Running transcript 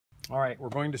All right, we're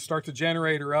going to start the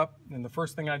generator up, and the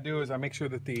first thing I do is I make sure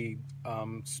that the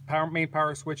main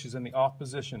power switch is in the off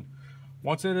position.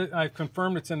 Once I've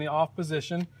confirmed it's in the off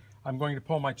position, I'm going to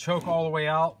pull my choke all the way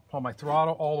out, pull my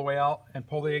throttle all the way out, and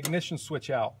pull the ignition switch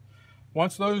out.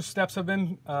 Once those steps have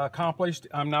been accomplished,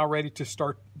 I'm now ready to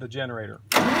start the generator.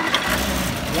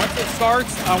 Once it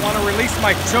starts, I want to release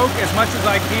my choke as much as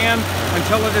I can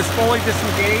until it is fully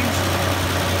disengaged.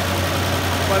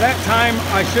 By that time,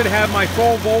 I should have my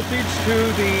full voltage to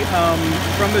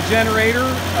from the generator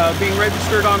being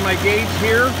registered on my gauge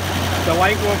here. The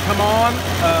light will come on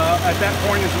at that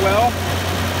point as well.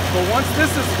 But once this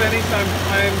is finished,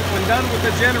 I'm done with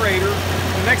the generator.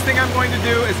 The next thing I'm going to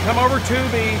do is come over to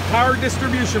the power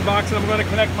distribution box, and I'm going to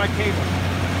connect my cable.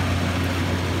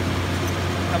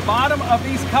 The bottom of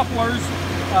these couplers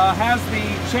has the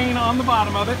chain on the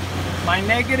bottom of it. My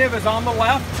negative is on the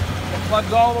left. It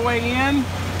plugs all the way in.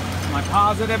 My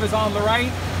positive is on the right.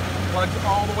 It plugs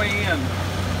all the way in.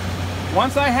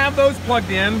 Once I have those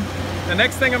plugged in, the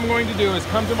next thing I'm going to do is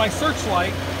come to my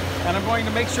Searchlight, and I'm going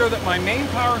to make sure that my main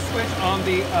power switch on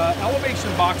the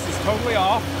elevation box is totally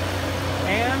off.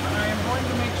 And I am going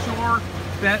to make sure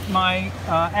that my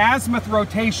azimuth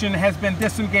rotation has been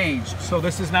disengaged. So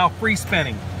this is now free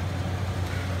spinning.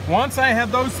 Once I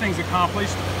have those things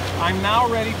accomplished, I'm now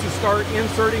ready to start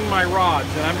inserting my rods.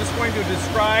 And I'm just going to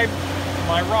describe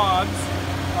my rods,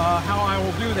 how I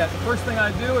will do that. The first thing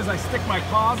I do is I stick my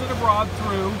positive rod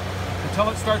through until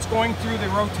it starts going through the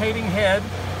rotating head.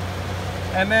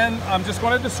 And then I'm just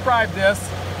going to describe this.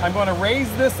 I'm going to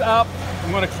raise this up.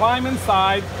 I'm going to climb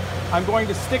inside. I'm going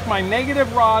to stick my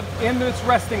negative rod in its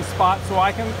resting spot so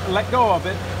I can let go of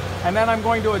it. And then I'm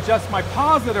going to adjust my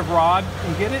positive rod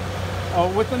and get it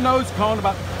with the nose cone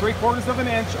about 3/4 of an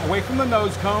inch away from the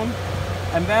nose cone.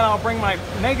 And then I'll bring my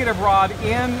negative rod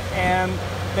in and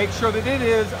make sure that it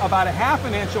is about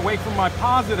 1/2 inch away from my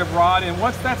positive rod. And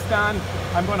once that's done,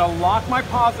 I'm going to lock my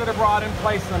positive rod in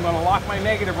place, and I'm going to lock my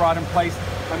negative rod in place.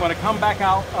 I'm going to come back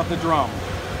out of the drum.